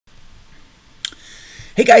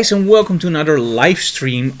Hey guys, and welcome to another live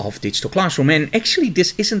stream of Digital Classroom. And actually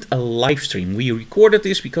this isn't a live stream. We recorded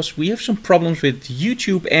this because we have some problems with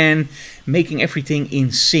YouTube and making everything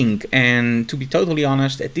in sync. And to be totally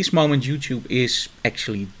honest, at this moment YouTube is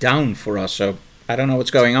actually down for us. So I don't know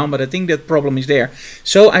what's going on, but I think that problem is there.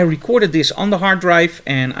 So I recorded this on the hard drive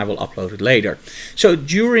and I will upload it later. So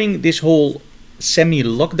during this whole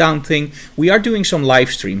semi-lockdown thing, we are doing some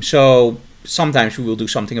live stream. So sometimes we will do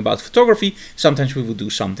something about photography, sometimes we will do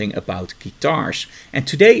something about guitars. And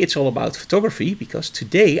today it's all about photography because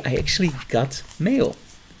today I actually got mail.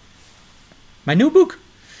 My new book.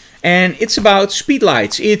 And it's about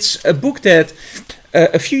speedlights. It's a book that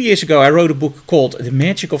a few years ago I wrote a book called The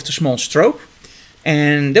Magic of the Small Strobe.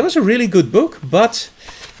 And that was a really good book, but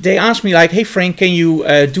they asked me like, hey Frank, can you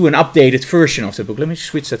do an updated version of the book? Let me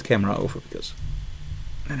switch that camera over because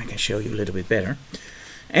then I can show you a little bit better.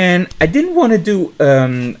 And I didn't want to do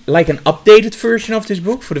like an updated version of this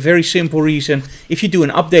book for the very simple reason, if you do an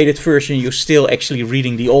updated version, you're still actually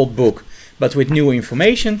reading the old book, but with new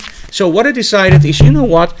information. So what I decided is, you know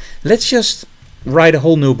what, let's just write a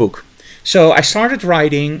whole new book. So I started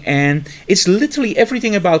writing, and it's literally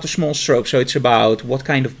everything about the small strobe. So it's about what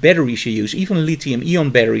kind of batteries you use. Even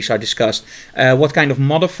lithium-ion batteries are discussed. What kind of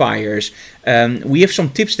modifiers. We have some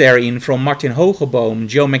tips therein from Martin Hogeboom,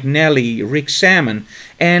 Joe McNally, Rick Salmon.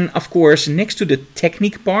 And of course, next to the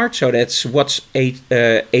technique part, so that's what's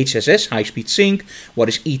HSS, high-speed sync, what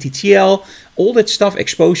is ETTL, all that stuff,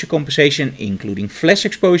 exposure compensation, including flash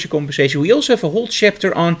exposure compensation. We also have a whole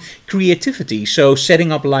chapter on creativity, so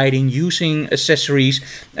setting up lighting, using accessories,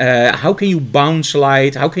 how can you bounce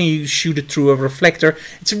light, how can you shoot it through a reflector.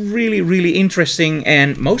 It's a really, really interesting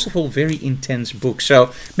and most of all very intense book.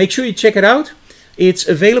 So make sure you check it out. It's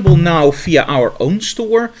available now via our own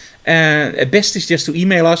store. Best is just to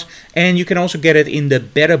email us, and you can also get it in the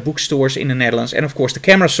better bookstores in the Netherlands, and of course the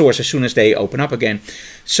camera stores as soon as they open up again.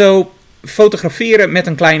 So fotograferen met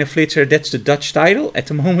een kleine flitser, that's the Dutch title. At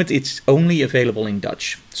the moment it's only available in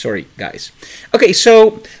Dutch. Sorry guys. Okay,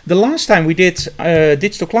 so the last time we did a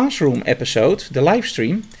Digital Classroom episode, the live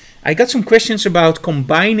stream, I got some questions about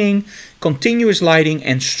combining continuous lighting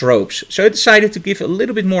and strobes. So I decided to give a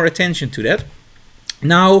little bit more attention to that.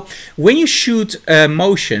 Now, when you shoot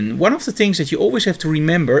motion, one of the things that you always have to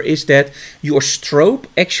remember is that your strobe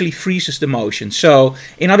actually freezes the motion. So,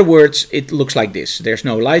 in other words, it looks like this. There's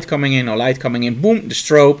no light coming in, no light coming in. Boom, the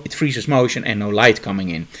strobe, it freezes motion and no light coming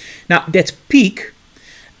in. Now, that peak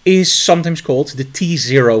is sometimes called the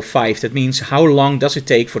T05. That means how long does it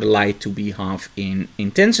take for the light to be half in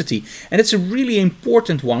intensity. And it's a really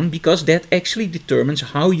important one because that actually determines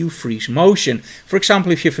how you freeze motion. For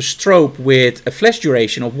example, if you have a strobe with a flash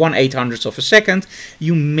duration of 1/800th of a second,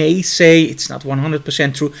 you may say, it's not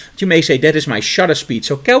 100% true, but you may say that is my shutter speed.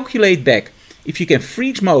 So calculate back. If you can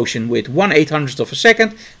freeze motion with 1/800th of a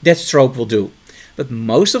second, that strobe will do. But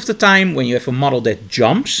most of the time when you have a model that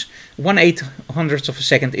jumps, 1/800th of a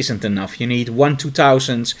second isn't enough. You need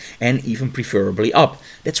 1/2000th and even preferably up.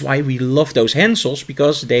 That's why we love those Hensels,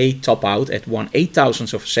 because they top out at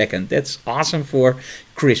 1/8000th of a second. That's awesome for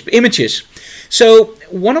crisp images. So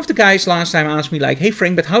one of the guys last time asked me like, hey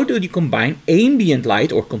Frank, but how do you combine ambient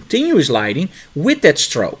light or continuous lighting with that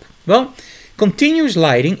strobe? Well, continuous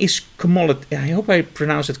lighting is cumulative. I hope I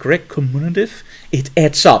pronounce it correct. Cumulative. It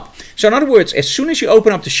adds up. So in other words, as soon as you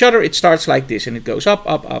open up the shutter, it starts like this and it goes up,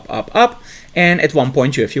 up, up, up, up. And at one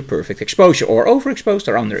point you have your perfect exposure, or overexposed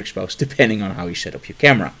or underexposed, depending on how you set up your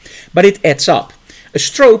camera. But it adds up. A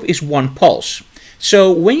strobe is one pulse.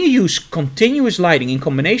 So when you use continuous lighting in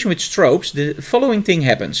combination with strobes, the following thing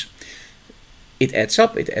happens. It adds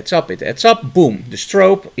up, it adds up, it adds up. Boom, the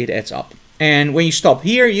strobe, it adds up. And when you stop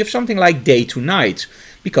here, you have something like day to night,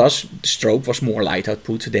 because the strobe was more light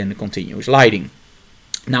output than the continuous lighting.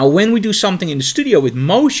 Now, when we do something in the studio with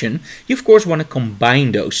motion, you of course want to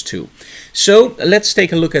combine those two. So let's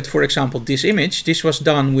take a look at, for example, this image. This was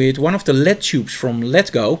done with one of the LED tubes from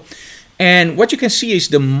Letgo. And what you can see is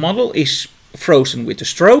the model is frozen with the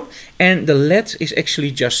strobe and the LED is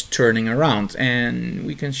actually just turning around. And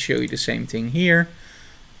we can show you the same thing here.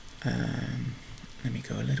 Let me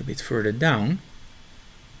go a little bit further down.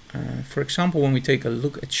 For example, when we take a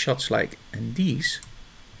look at shots like these.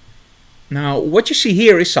 Now, what you see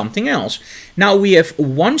here is something else. Now we have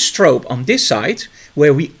one strobe on this side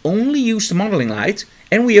where we only use the modeling light,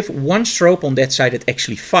 and we have one strobe on that side that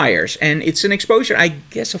actually fires. And it's an exposure, I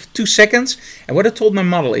guess, of 2 seconds. And what I told my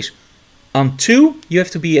model is, on 2, you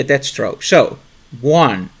have to be at that strobe. So,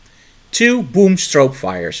 1, 2, boom, strobe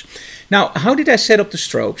fires. Now, how did I set up the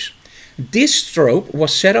strobes? This strobe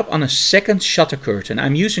was set up on a second shutter curtain.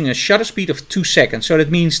 I'm using a shutter speed of 2 seconds. So that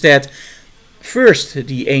means that first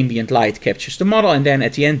the ambient light captures the model, and then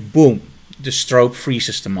at the end, boom, the strobe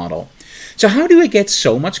freezes the model. So how do I get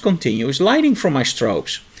so much continuous lighting from my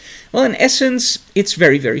strobes? Well, in essence, it's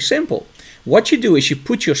very, very simple. What you do is you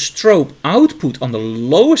put your strobe output on the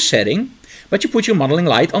lowest setting, but you put your modeling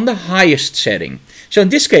light on the highest setting. So in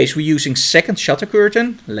this case, we're using second shutter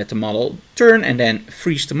curtain, let the model turn and then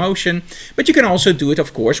freeze the motion. But you can also do it,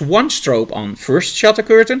 of course, one strobe on first shutter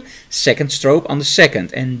curtain, second strobe on the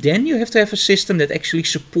second. And then you have to have a system that actually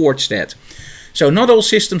supports that. So not all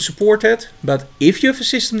systems support that, but if you have a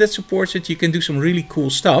system that supports it, you can do some really cool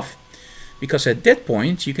stuff. Because at that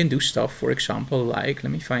point, you can do stuff, for example, like,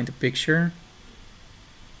 let me find a picture.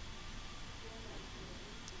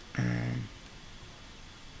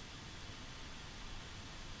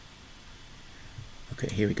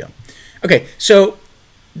 Okay, here we go. Okay, so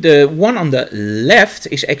the one on the left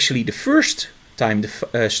is actually the first time the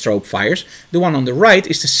strobe fires. The one on the right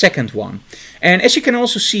is the second one. And as you can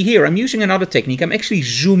also see here, I'm using another technique. I'm actually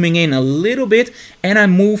zooming in a little bit and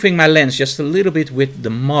I'm moving my lens just a little bit with the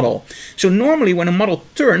model. So normally when a model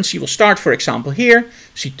turns, she will start, for example, here.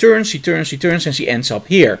 She turns, she turns, she turns, and she ends up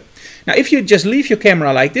here. Now, if you just leave your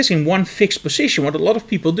camera like this in one fixed position, what a lot of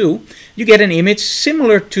people do, you get an image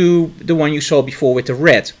similar to the one you saw before with the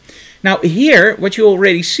red. Now here, what you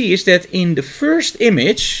already see is that in the first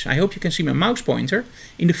image, I hope you can see my mouse pointer,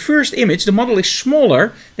 in the first image the model is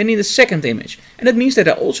smaller than in the second image. And that means that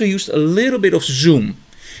I also used a little bit of zoom.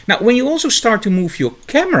 Now when you also start to move your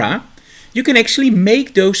camera, you can actually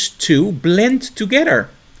make those two blend together,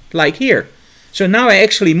 like here. So now I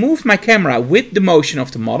actually moved my camera with the motion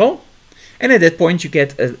of the model, and at that point you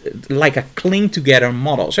get like a cling together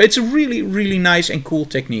model. So it's a really, really nice and cool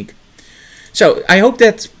technique. So I hope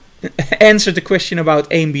that answered the question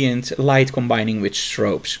about ambient light combining with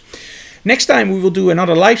strobes. Next time we will do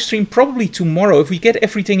another live stream, probably tomorrow, if we get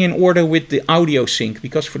everything in order with the audio sync,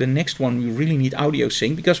 because for the next one we really need audio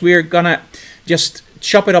sync, because we're gonna just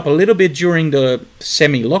chop it up a little bit during the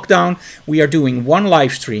semi-lockdown. We are doing one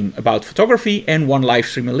live stream about photography and one live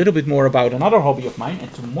stream a little bit more about another hobby of mine.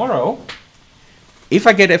 And tomorrow, if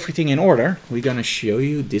I get everything in order, we're gonna show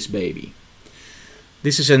you this baby.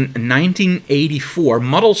 This is a 1984,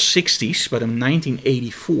 model 60s, but a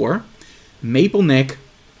 1984 maple neck,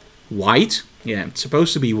 white. Yeah, it's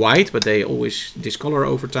supposed to be white, but they always discolor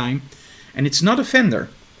over time. And it's not a Fender.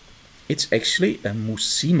 It's actually a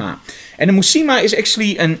Musima. And a Musima is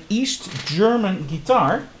actually an East German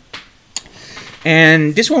guitar.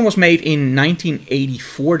 And this one was made in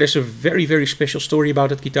 1984. There's a very, very special story about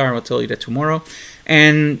that guitar. I'll tell you that tomorrow.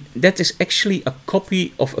 And that is actually a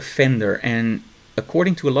copy of a Fender. And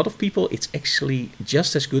according to a lot of people, it's actually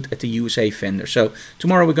just as good as the USA Fender. So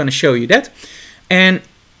tomorrow we're going to show you that. And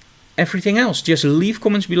everything else, just leave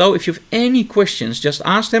comments below. If you have any questions, just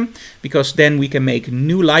ask them, because then we can make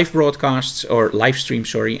new live broadcasts or live streams,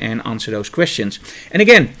 sorry, and answer those questions. And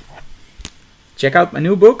again, check out my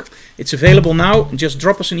new book. It's available now. Just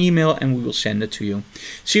drop us an email and we will send it to you.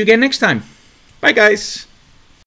 See you again next time. Bye, guys.